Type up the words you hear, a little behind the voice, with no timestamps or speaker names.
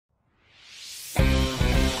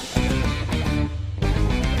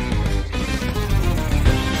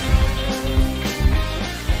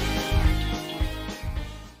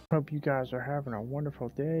Hope you guys are having a wonderful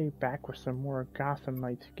day. Back with some more Gotham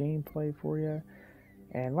Knights gameplay for you.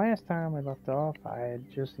 And last time I left off, I had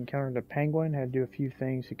just encountered a penguin, had to do a few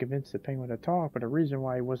things to convince the penguin to talk, but the reason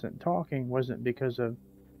why he wasn't talking wasn't because of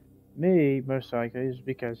me, most likely, is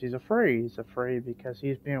because he's afraid. He's afraid because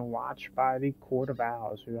he's being watched by the Court of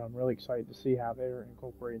Owls, who I'm really excited to see how they're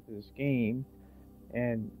incorporated into this game.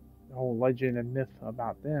 And the whole legend and myth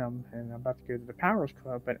about them. And I'm about to go to the Powers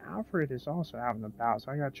Club, but Alfred is also out and about,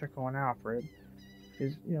 so I gotta check on Alfred.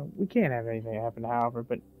 Because, we can't have anything happen to Alfred,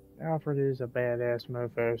 but Alfred is a badass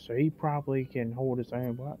mofo, so he probably can hold his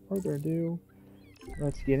own. Without further ado,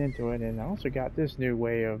 let's get into it. And I also got this new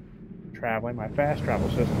way of traveling, my fast travel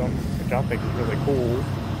system, which I think is really cool.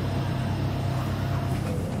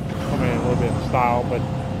 Coming in a little bit in style, but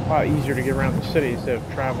a lot easier to get around the city instead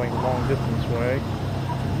of traveling a long distance way.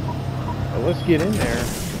 But let's get in there.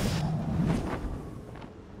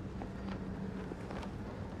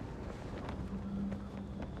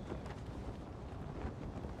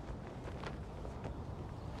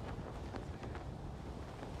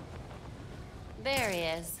 There he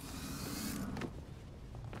is.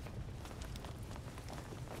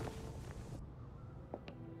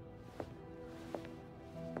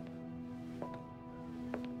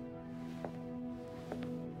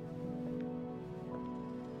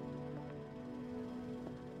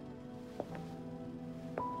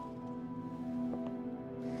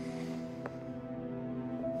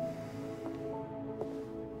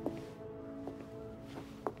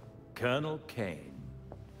 Colonel Kane.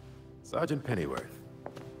 Sergeant Pennyworth.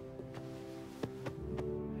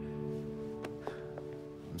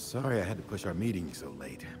 I'm sorry I had to push our meeting so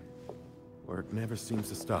late. Work never seems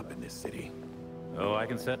to stop in this city. Oh, I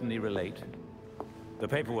can certainly relate. The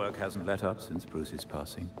paperwork hasn't let up since Bruce's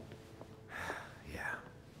passing. Yeah.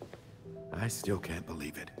 I still can't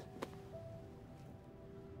believe it.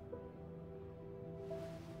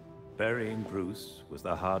 Burying Bruce was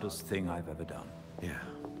the hardest thing I've ever done. Yeah.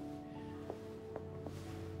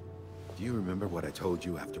 Do you remember what I told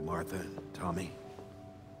you after Martha and Tommy?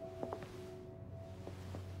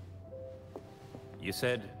 You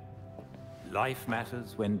said, life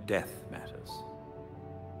matters when death matters.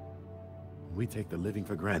 We take the living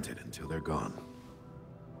for granted until they're gone.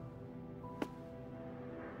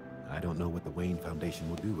 I don't know what the Wayne Foundation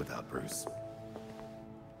will do without Bruce.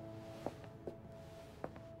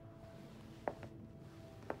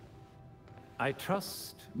 I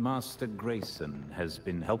trust Master Grayson has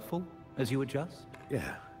been helpful as you adjust?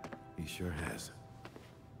 Yeah, he sure has.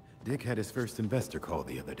 Dick had his first investor call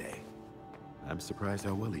the other day. I'm surprised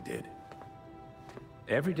how well he did.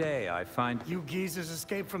 Every day I find... You geezers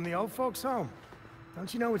escaped from the old folks' home.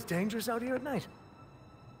 Don't you know it's dangerous out here at night?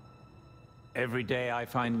 Every day I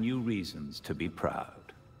find new reasons to be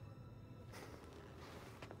proud.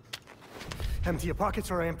 Empty your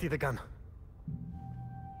pockets or I empty the gun.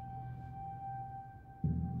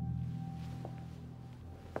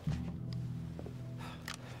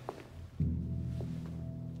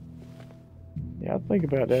 Yeah, I'll think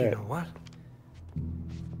about that. You know what?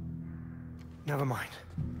 Never mind.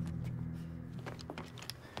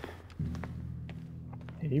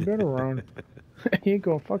 You better run. He ain't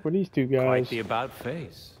gonna fuck with these two guys. Quite the about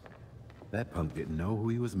face. That punk didn't know who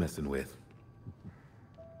he was messing with.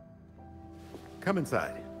 Come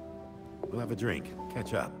inside. We'll have a drink,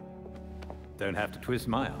 catch up. Don't have to twist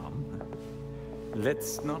my arm.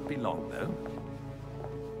 Let's not be long, though.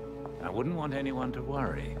 I wouldn't want anyone to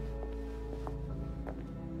worry.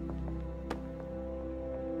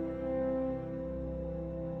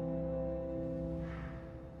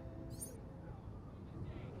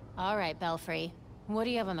 All right, Belfry. What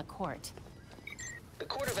do you have on the court? The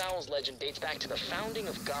Court of Owls legend dates back to the founding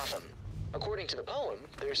of Gotham. According to the poem,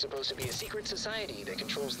 there's supposed to be a secret society that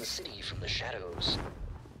controls the city from the shadows.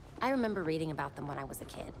 I remember reading about them when I was a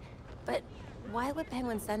kid. But why would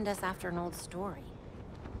Penguin send us after an old story?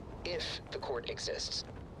 If the court exists,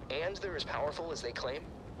 and they're as powerful as they claim,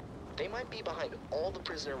 they might be behind all the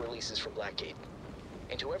prisoner releases from Blackgate.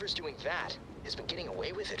 And whoever's doing that has been getting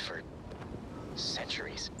away with it for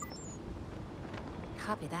centuries.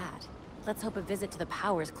 Copy that. Let's hope a visit to the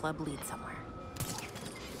Powers Club leads somewhere.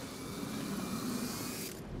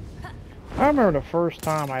 I remember the first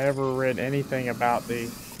time I ever read anything about the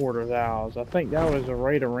Court of Owls. I think that was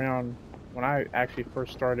right around when I actually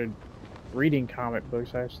first started reading comic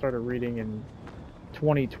books. I started reading in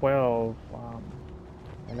 2012,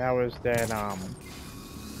 and that was that,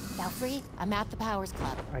 Belfry, I'm at the Powers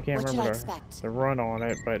Club. I can't what remember should I expect? the run on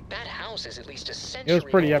it, but That house is at least a century it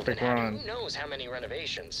was pretty old epic and had run. who knows how many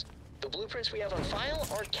renovations. The blueprints we have on file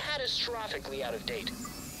are catastrophically out of date.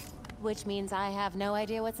 which means I have no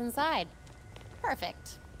idea what's inside.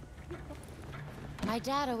 Perfect. My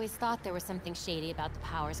dad always thought there was something shady about the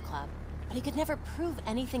Powers Club, but he could never prove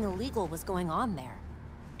anything illegal was going on there.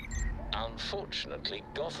 Unfortunately,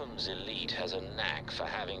 Gotham's elite has a knack for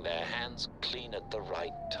having their hands clean at the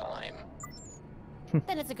right time.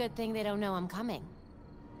 Then it's a good thing they don't know I'm coming.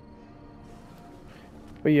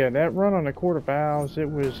 But yeah, that run on the Court of Owls, it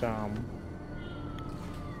was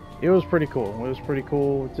pretty cool. It was pretty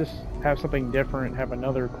cool. Just have something different, have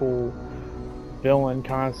another cool villain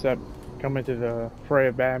concept come into the fray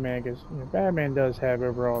of Batman, because you know, Batman does have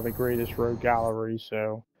overall the greatest rogue gallery,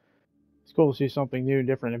 so it's cool to see something new,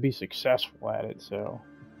 different, and be successful at it. So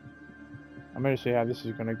I'm going to see how this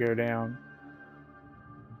is going to go down.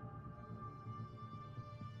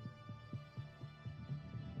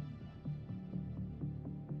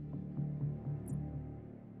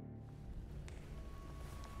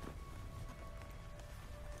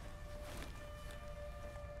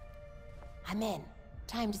 I'm in.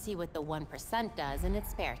 Time to see what the 1% does in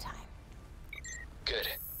its spare time. Good.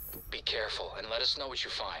 Be careful and let us know what you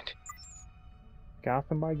find.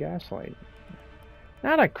 Gotham by Gaslight.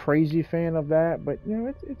 Not a crazy fan of that, but you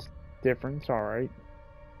know, it's different. It's alright.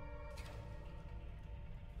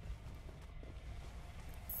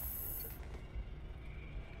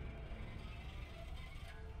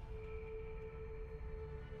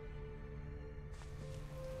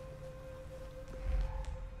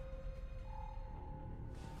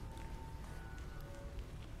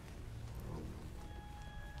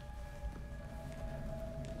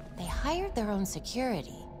 They hired their own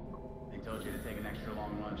security. They told you to take an extra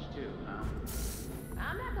long lunch too, huh?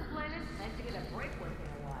 I'm not complaining. Nice to get a break once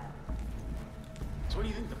in a while. So what do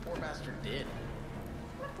you think the poor bastard did?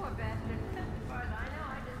 What poor bastard? As far as I know,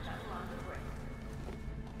 I just got along with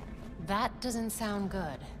break. That doesn't sound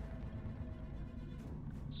good.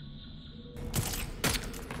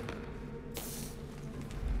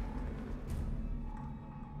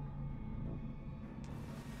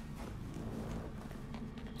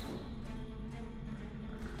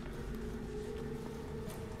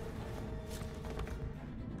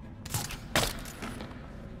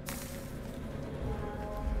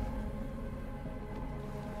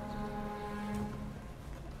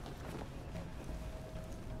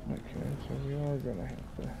 Okay, so we are gonna have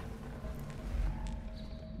to.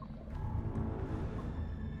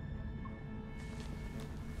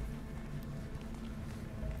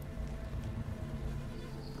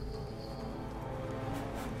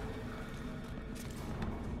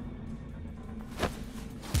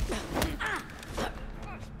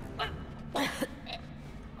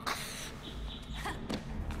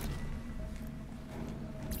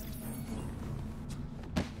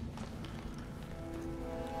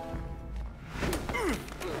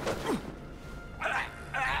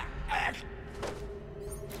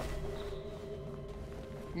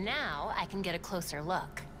 Now I can get a closer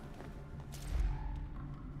look.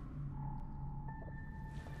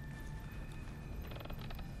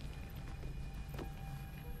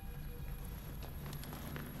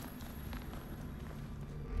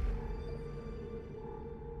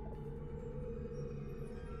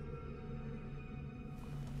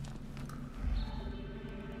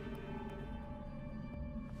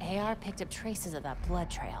 AR picked up traces of that blood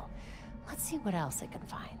trail. Let's see what else it can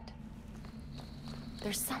find.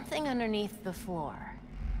 There's something underneath the floor.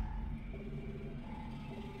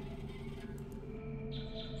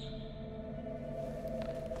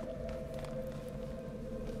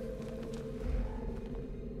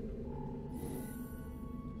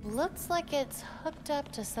 Looks like it's hooked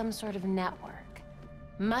up to some sort of network.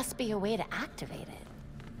 Must be a way to activate it.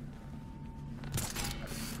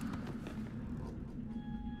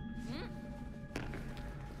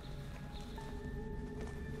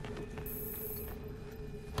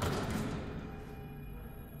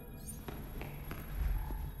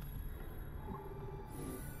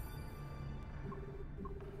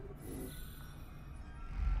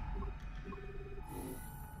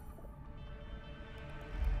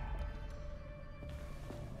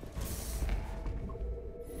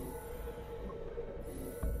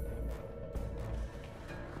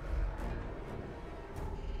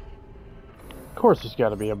 Of course, it's got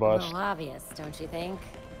to be a A bust. little obvious, don't you think?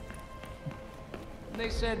 They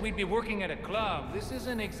said we'd be working at a club. This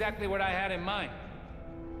isn't exactly what I had in mind.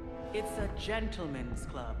 It's a gentleman's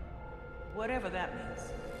club. Whatever that means.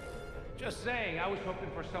 Just saying, I was hoping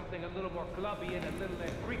for something a little more clubby and a little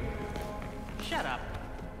less creepy. Shut up.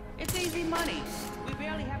 It's easy money. We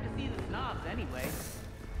barely have to see the snobs anyway.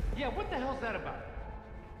 Yeah, what the hell's that about?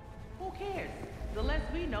 Who cares? The less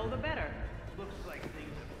we know, the better. Looks like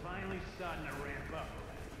things are finally starting to ramp up.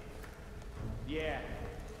 Yeah.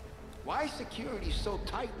 Why is security so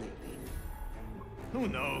tight lately? Who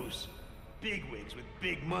knows? Bigwigs with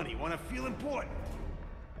big money want to feel important.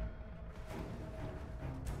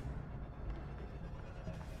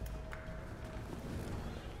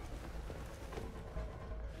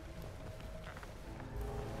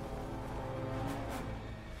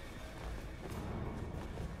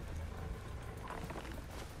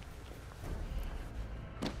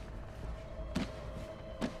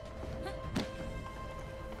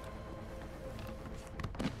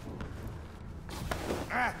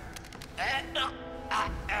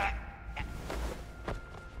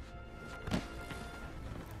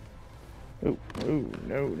 Oh,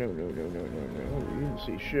 no, no, no, no, no, no, no. You didn't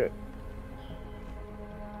see shit.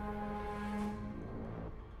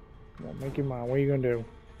 Come on, make your mind. What are you gonna do?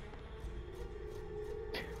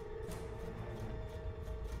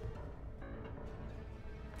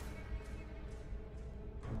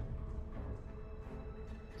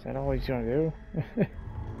 Is that all he's gonna do?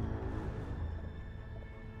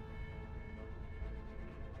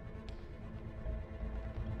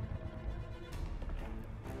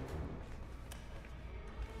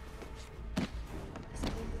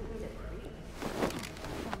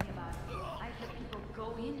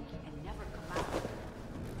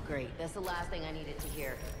 Great, that's the last thing I needed to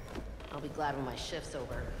hear. I'll be glad when my shift's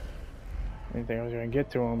over. I didn't think I was gonna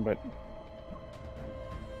get to him, but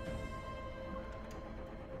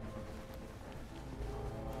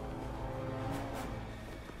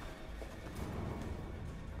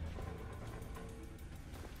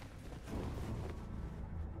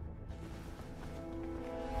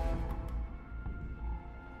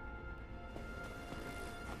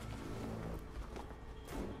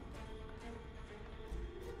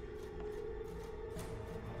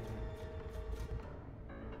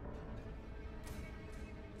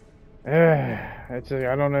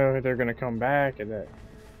I don't know if they're gonna come back and that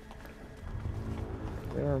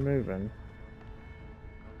they are moving.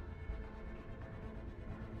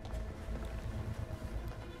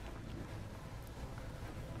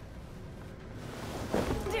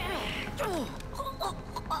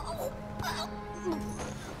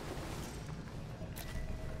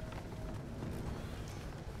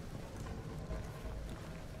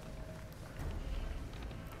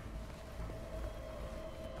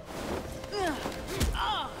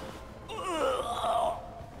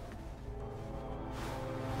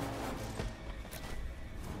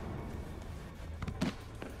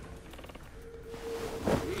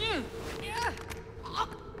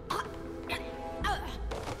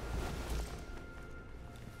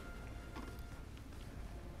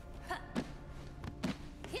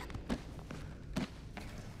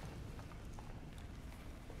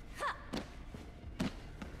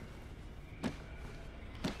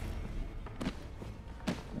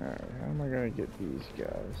 Alright, how am I gonna get these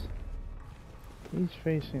guys? He's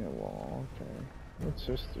facing the wall, okay. What's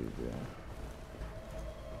this dude do?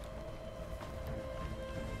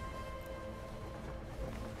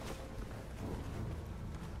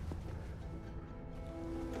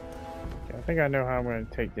 Okay, I think I know how I'm gonna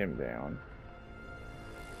take them down.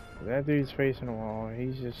 That dude's facing the wall,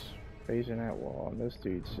 he's just facing that wall, and this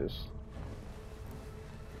dude's just...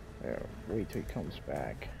 Yeah, wait till he comes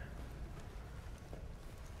back.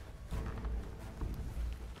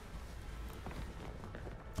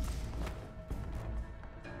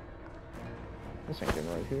 This ain't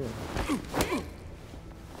getting right here.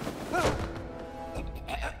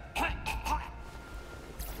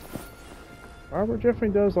 Barbara definitely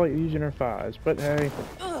does like using her thighs, but hey,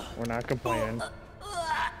 we're not complaining.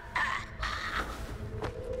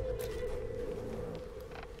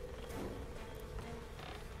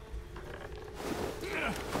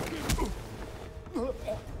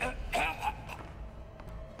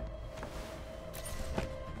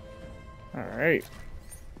 Alright.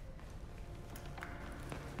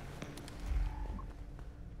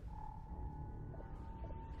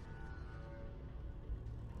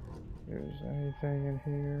 There's anything in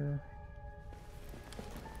here?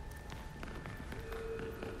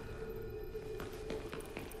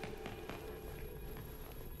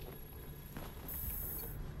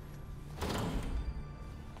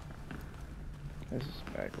 This is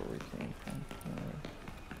back where we came from. Alright.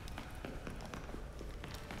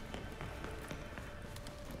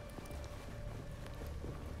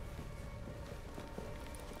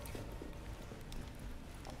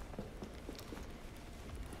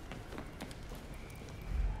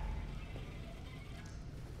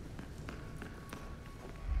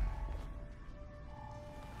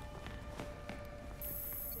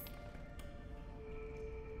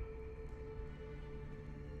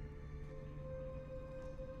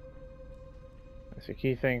 That's the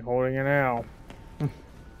key thing, holding it now.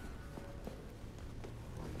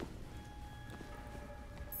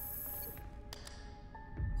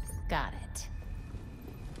 Got it.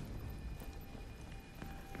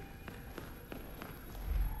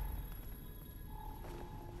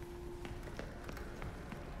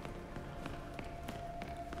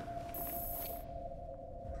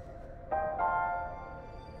 I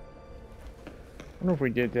wonder if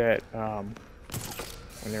we did that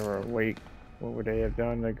when they were awake, what would they have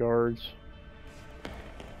done, the guards?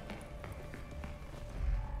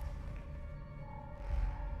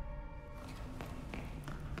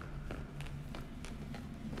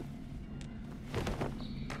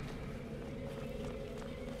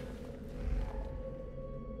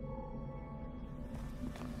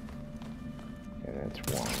 Yeah, that's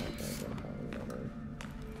one, I think.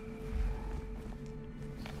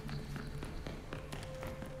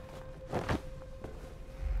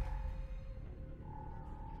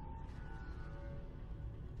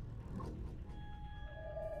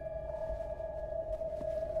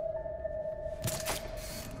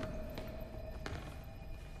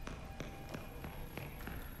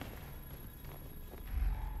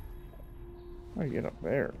 How do you get up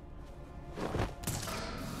there?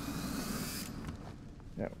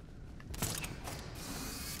 No.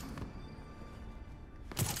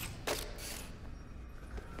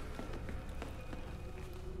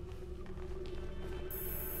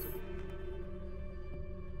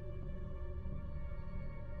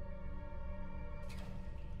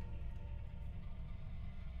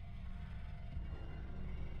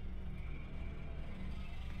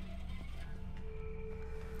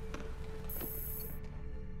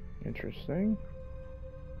 Interesting.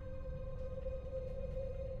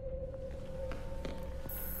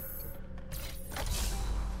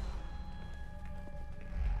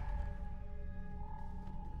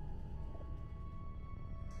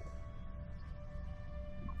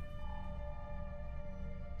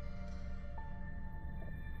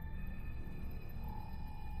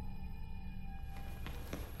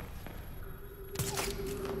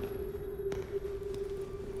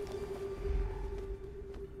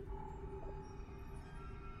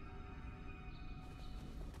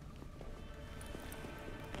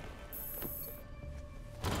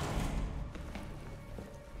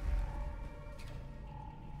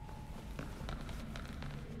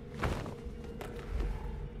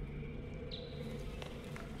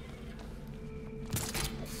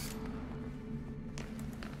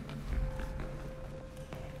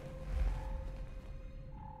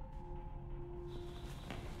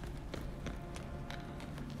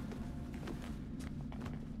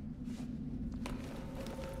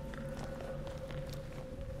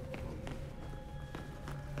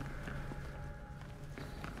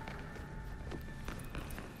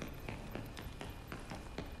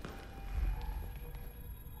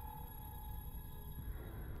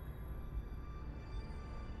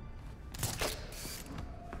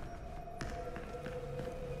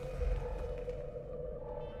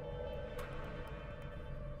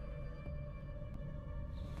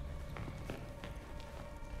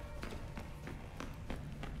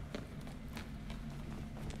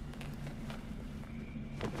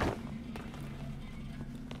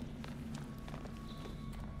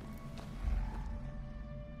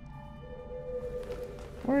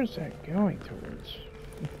 Where is that going towards? Is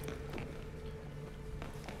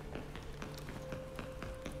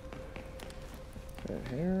that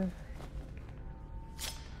here?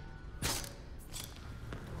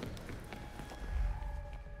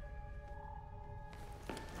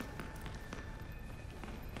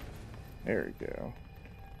 There we go.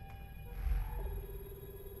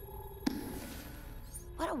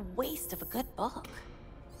 What a waste of a good book.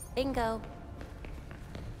 Bingo.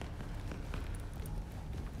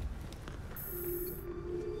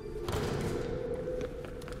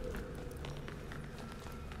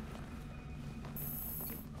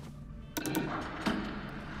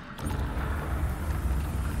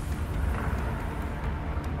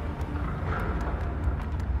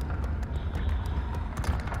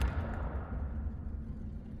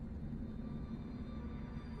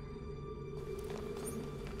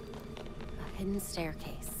 Hidden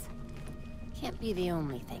staircase. Can't be the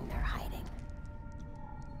only thing they're hiding.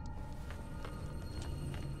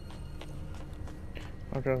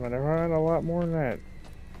 Okay, but I've had a lot more than that.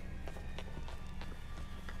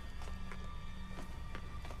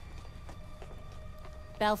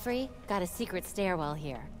 Belfry, got a secret stairwell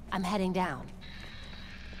here. I'm heading down.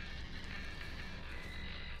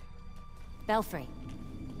 Belfry,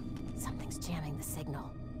 something's jamming the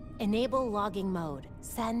signal. Enable logging mode.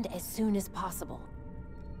 Send as soon as possible.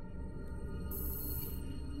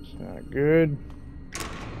 It's not good.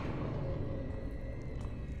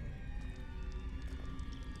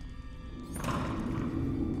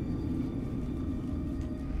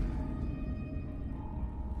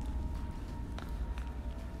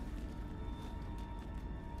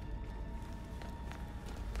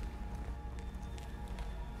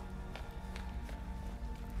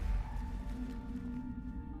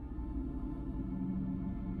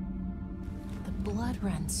 Blood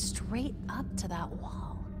runs straight up to that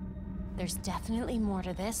wall. There's definitely more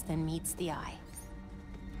to this than meets the eye.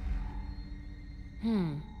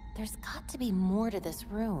 There's got to be more to this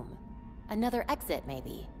room. Another exit,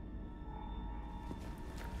 maybe.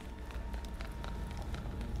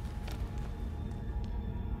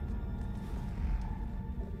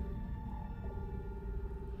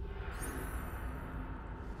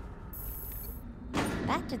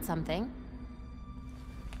 That did something.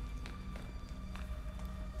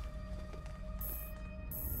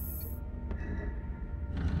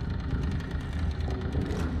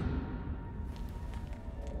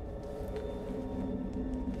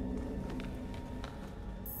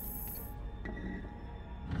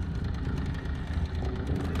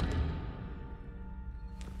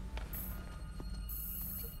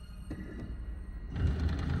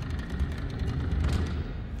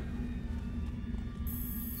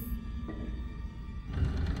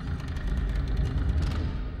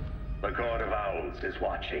 The Court of Owls is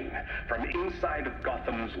watching from inside of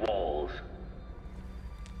Gotham's walls.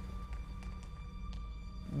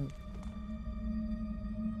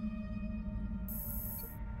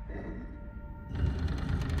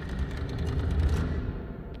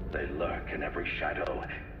 They lurk in every shadow,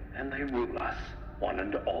 and they rule us, one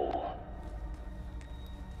and all.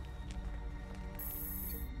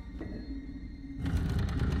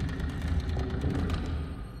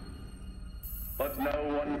 But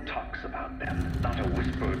no one talks about them. Not a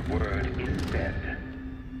whispered word is said.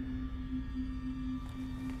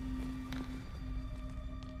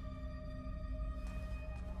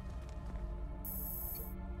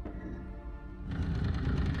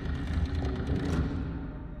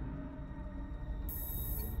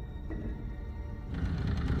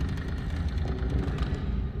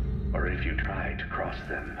 Or if you try to cross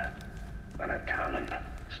them, then a cannon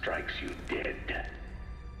strikes you dead.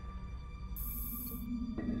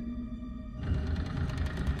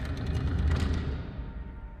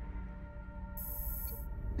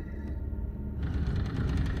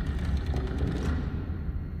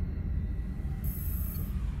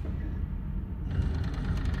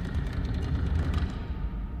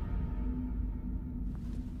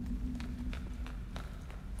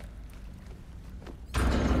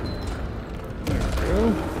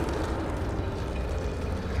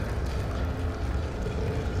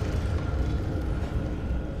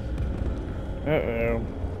 Uh-oh.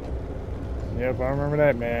 Yep, I remember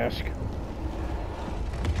that mask.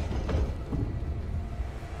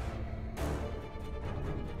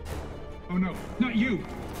 Oh no, not you!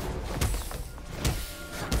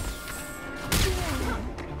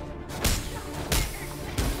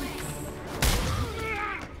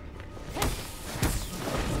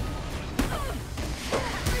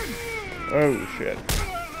 Oh shit.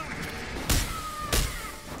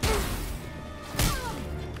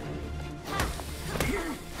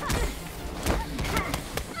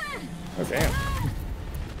 Oh damn.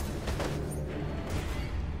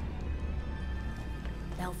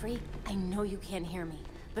 Belfry, I know you can't hear me,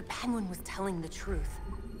 but Penguin was telling the truth.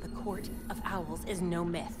 The Court of Owls is no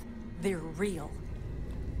myth. They're real.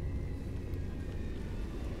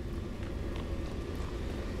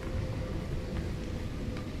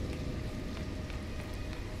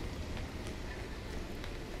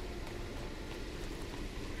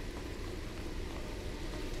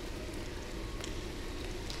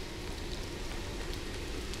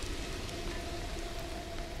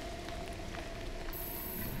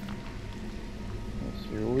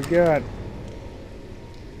 See what we got.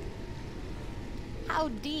 How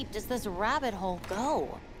deep does this rabbit hole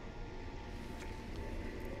go?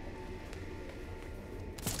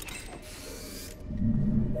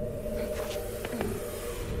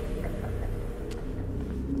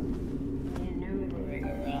 Maneuvering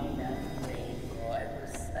around that thing, boy,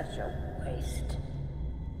 was such a waste.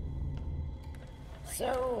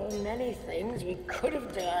 So many things we could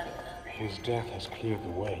have done. His death has cleared the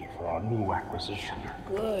way for our new acquisition.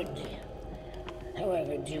 Good.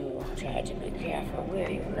 However, do try to be careful where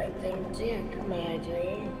you let them dig, my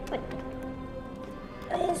dear.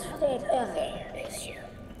 As for that other issue...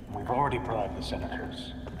 We've already bribed the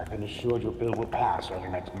senators. I've been assured your bill will pass early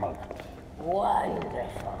next month.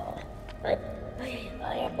 Wonderful. I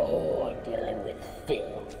am bored dealing with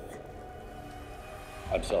filth.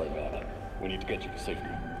 I'm sorry, man. We need to get you to safety.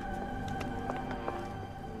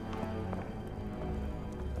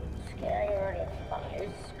 Scary flies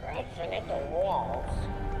scratching at the walls.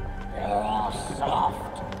 They're all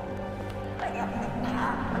soft.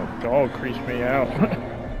 That dog creeps me out.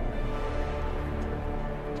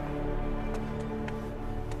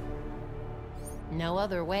 No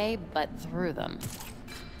other way but through them.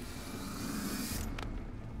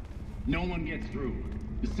 No one gets through.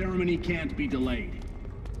 The ceremony can't be delayed.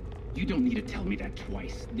 You don't need to tell me that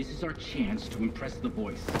twice. This is our chance to impress the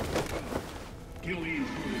voice. Kill the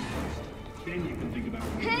intruders first. Then you can think about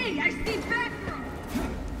it. Hey, I see back row!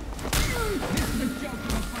 This is a joke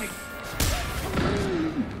of a fight.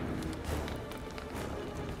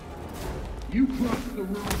 You crossed the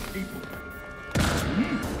wrong people.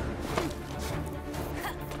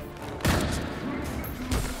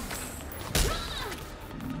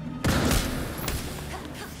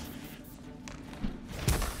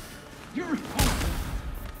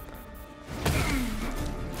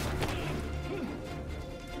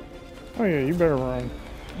 Oh yeah, you better run.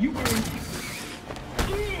 You better.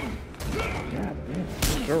 God damn,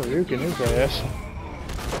 he's Shoryuken his ass.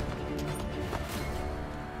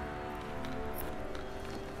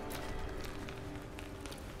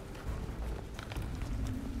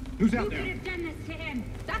 Who's out there? Who could have done this to him?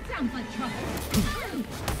 That sounds like trouble.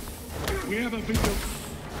 We have a video.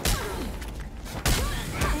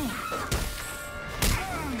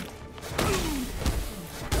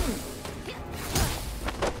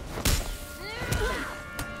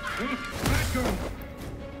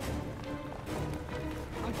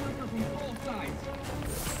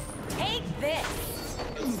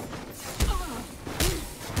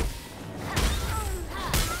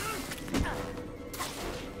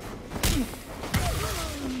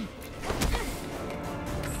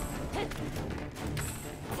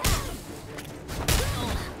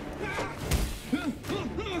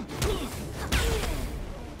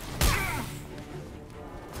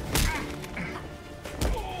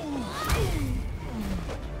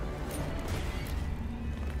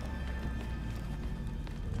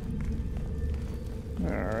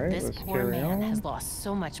 This poor man has lost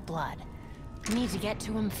so much blood. We need to get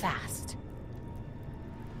to him fast.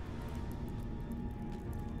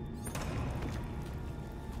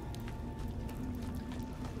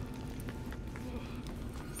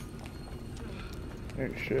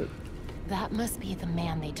 Oh shit. That must be the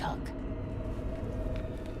man they took.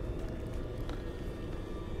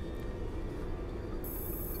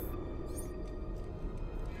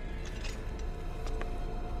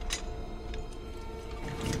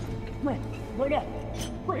 Wait up!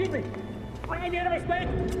 Forgive me! I made the end of my mistake!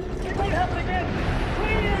 It won't happen again!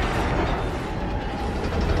 Please!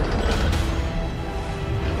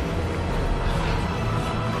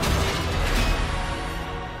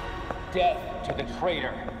 Death to the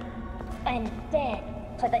traitor. And death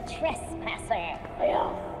to the trespasser.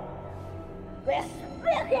 Filth.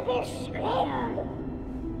 Despicable scum!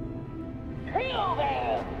 Kill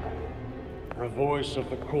them! The voice of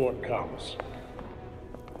the court comes.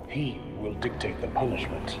 He will dictate the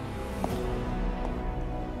punishment.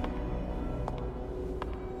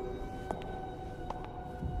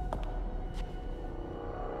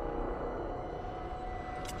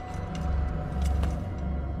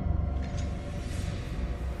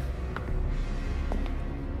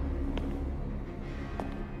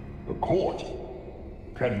 The court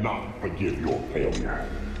cannot forgive your failure.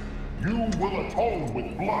 You will atone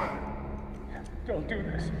with blood. Don't do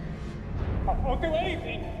this. I won't do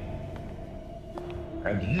anything.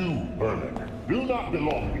 And you, Vernon, do not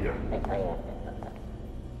belong here.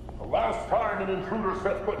 The last time an intruder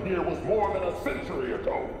set foot here was more than a century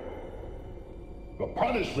ago. The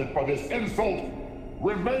punishment for this insult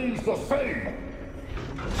remains the same.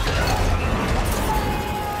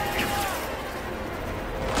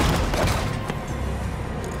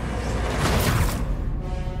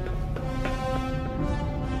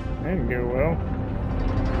 That didn't go well.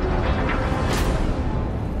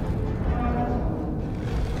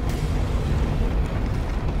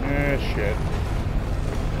 Shit.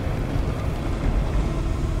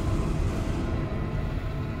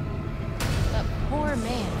 The poor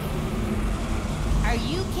man. Are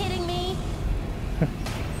you kidding me?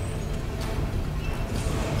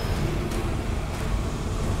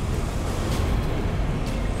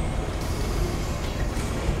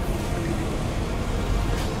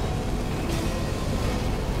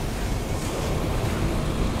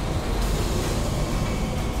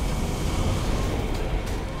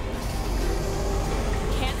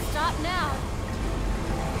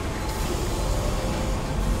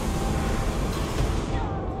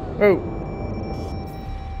 Oh.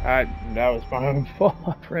 That was my own fault.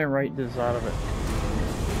 I ran right into the side of it.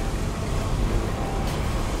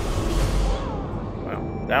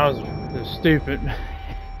 Well, that was just stupid.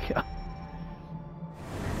 God.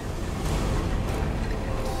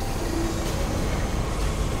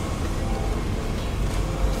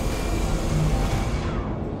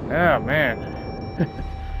 Oh man.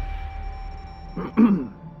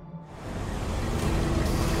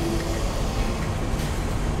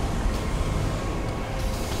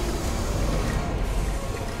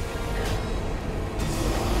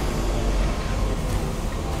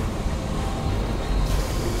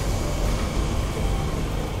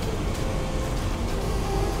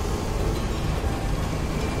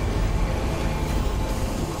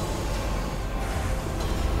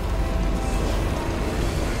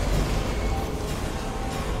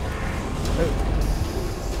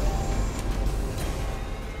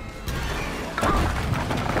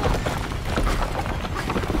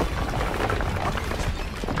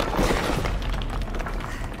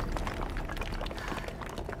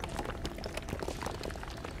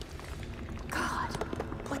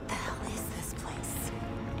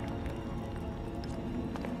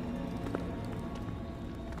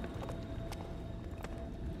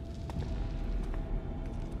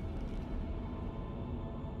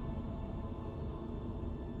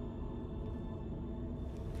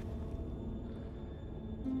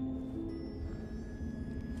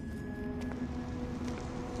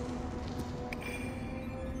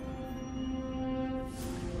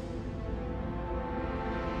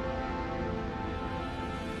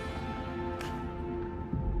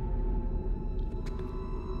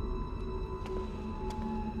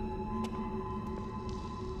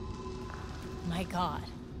 My God,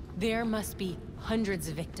 there must be hundreds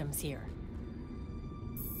of victims here.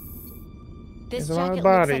 This jacket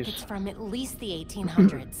looks like it's from at least the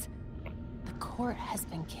 1800s. The court has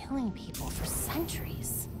been killing people for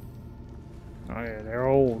centuries. Oh yeah, they're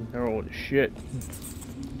old. They're old as shit.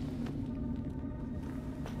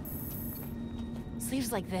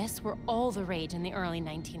 Sleeves like this were all the rage in the early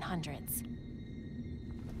 1900s.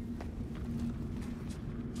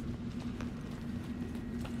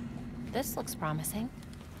 This looks promising.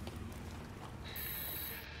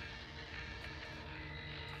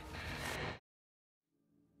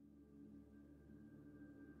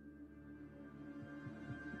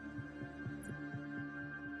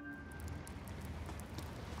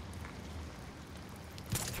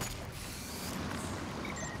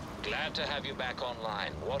 Glad to have you back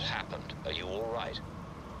online. What happened? Are you all right?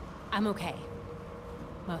 I'm okay.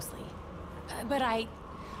 Mostly. But I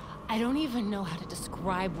don't even know how to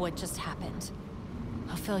describe what just happened.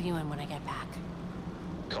 I'll fill you in when I get back.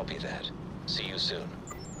 Copy that. See you soon.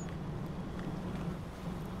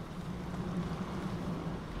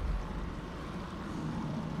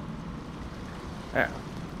 Yeah.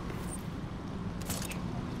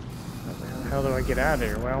 How the hell do I get out of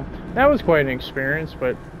here? Well, that was quite an experience,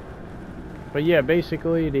 but yeah,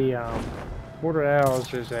 basically the Border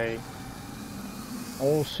Owls is a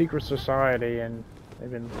old secret society, and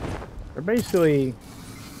they're basically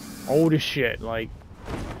old as shit, like,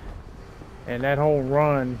 and that whole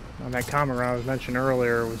run on that comic run I was mentioned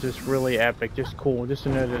earlier was just really epic, just cool, just to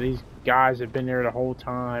know that these guys have been there the whole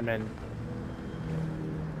time, and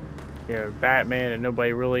you know, Batman and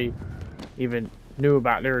nobody really even knew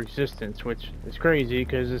about their existence, which is crazy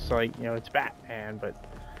because it's like, you know, it's Batman, but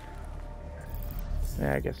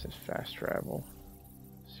yeah, I guess it's fast travel.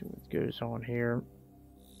 Let's see what goes on here.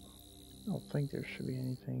 I don't think there should be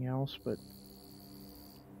anything else, but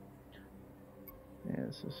yeah,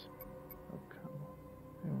 this is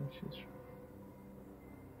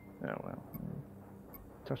oh well,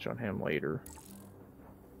 I'll touch on him later.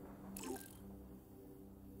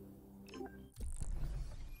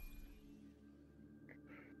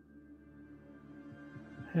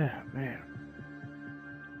 Yeah, man,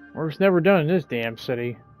 work's never done in this damn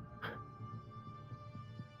city.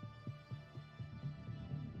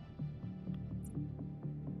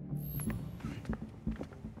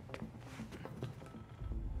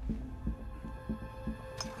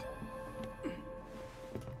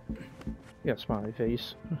 Yeah, smiley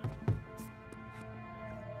face.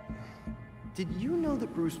 Did you know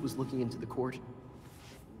that Bruce was looking into the court?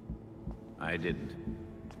 I didn't.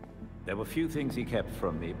 There were few things he kept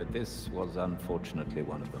from me, but this was unfortunately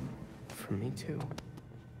one of them. From me too.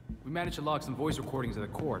 We managed to log some voice recordings of the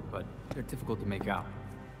court, but they're difficult to make out.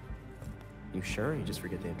 You sure? You just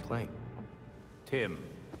forget they have claim. Tim.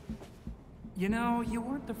 You know, you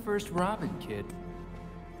weren't the first Robin, kid.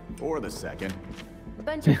 Or the second. A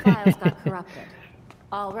bunch of files got corrupted.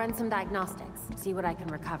 I'll run some diagnostics, see what I can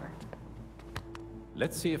recover.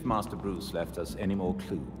 Let's see if Master Bruce left us any more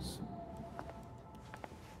clues.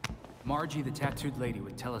 Margie, the tattooed lady,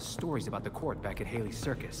 would tell us stories about the court back at Haley's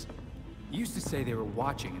Circus. Used to say they were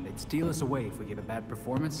watching and they'd steal us away if we gave a bad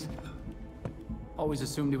performance. Always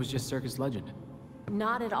assumed it was just circus legend.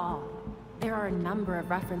 Not at all. There are a number of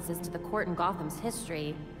references to the court in Gotham's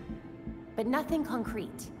history, but nothing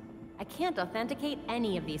concrete. I can't authenticate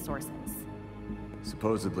any of these sources.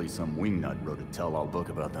 Supposedly some wingnut wrote a tell-all book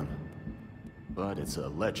about them. But it's a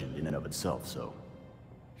legend in and of itself, so...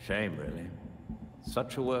 Shame, really.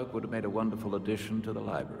 Such a work would have made a wonderful addition to the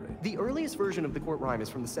library. The earliest version of the court rhyme is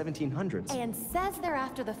from the 1700s. And says they're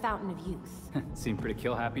after the Fountain of Youth. Seem pretty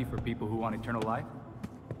kill-happy for people who want eternal life.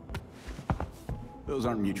 Those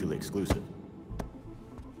aren't mutually exclusive.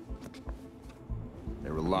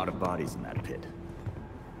 There were a lot of bodies in that pit.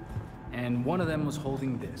 And one of them was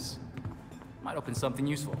holding this. Might open something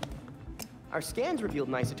useful. Our scans revealed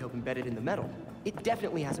an isotope embedded in the metal. It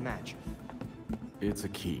definitely has a match. It's a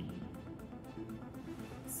key.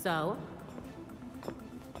 So?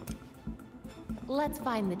 Let's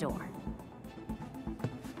find the door.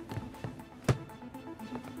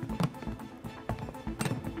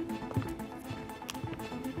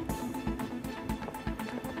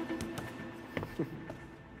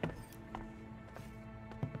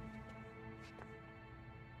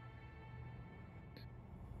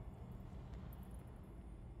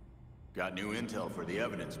 Got new intel for the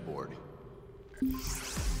evidence board.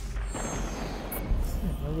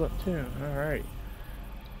 Level up too. Alright.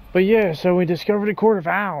 But yeah, so we discovered the Court of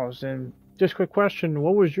Owls, and just a quick question,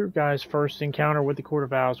 what was your guys' first encounter with the Court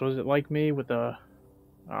of Owls? Was it like me with the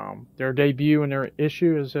their debut and their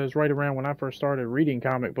issue? It was right around when I first started reading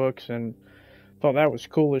comic books, and thought that was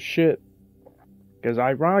cool as shit. Because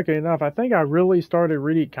ironically enough, I think I really started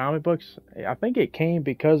reading comic books. I think it came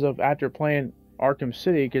because of after playing Arkham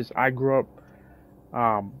City, because I grew up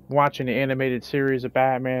watching the animated series of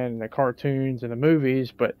Batman and the cartoons and the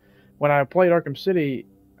movies. But when I played Arkham City,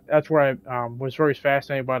 that's where I was very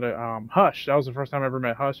fascinated by the Hush. That was the first time I ever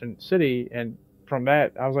met Hush in City, and from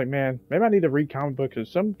that I was like, man, maybe I need to read comic books, because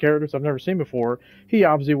some characters I've never seen before. He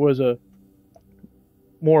obviously was a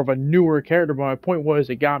more of a newer character, but my point was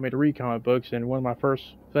it got me to read comic books. And one of my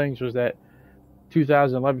first things was that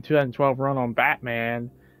 2011-2012 run on Batman.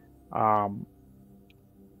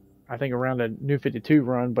 I think around the New 52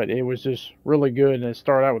 run, but it was just really good, and it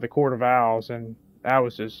started out with the Court of Owls, and that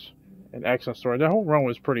was just an excellent story. The whole run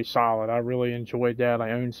was pretty solid. I really enjoyed that.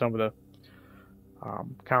 I owned some of the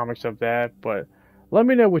comics of that, but let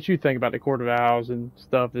me know what you think about the Court of Owls and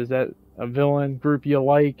stuff. Is that a villain group you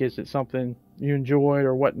like? Is it something you enjoyed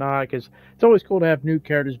or whatnot? Because it's always cool to have new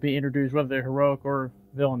characters be introduced, whether they're heroic or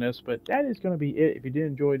villainous. But that is going to be it. If you did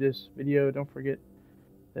enjoy this video, don't forget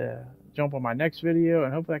to jump on my next video,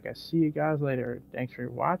 and hopefully I can see you guys later. Thanks for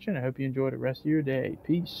watching. I hope you enjoy the rest of your day.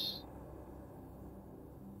 Peace.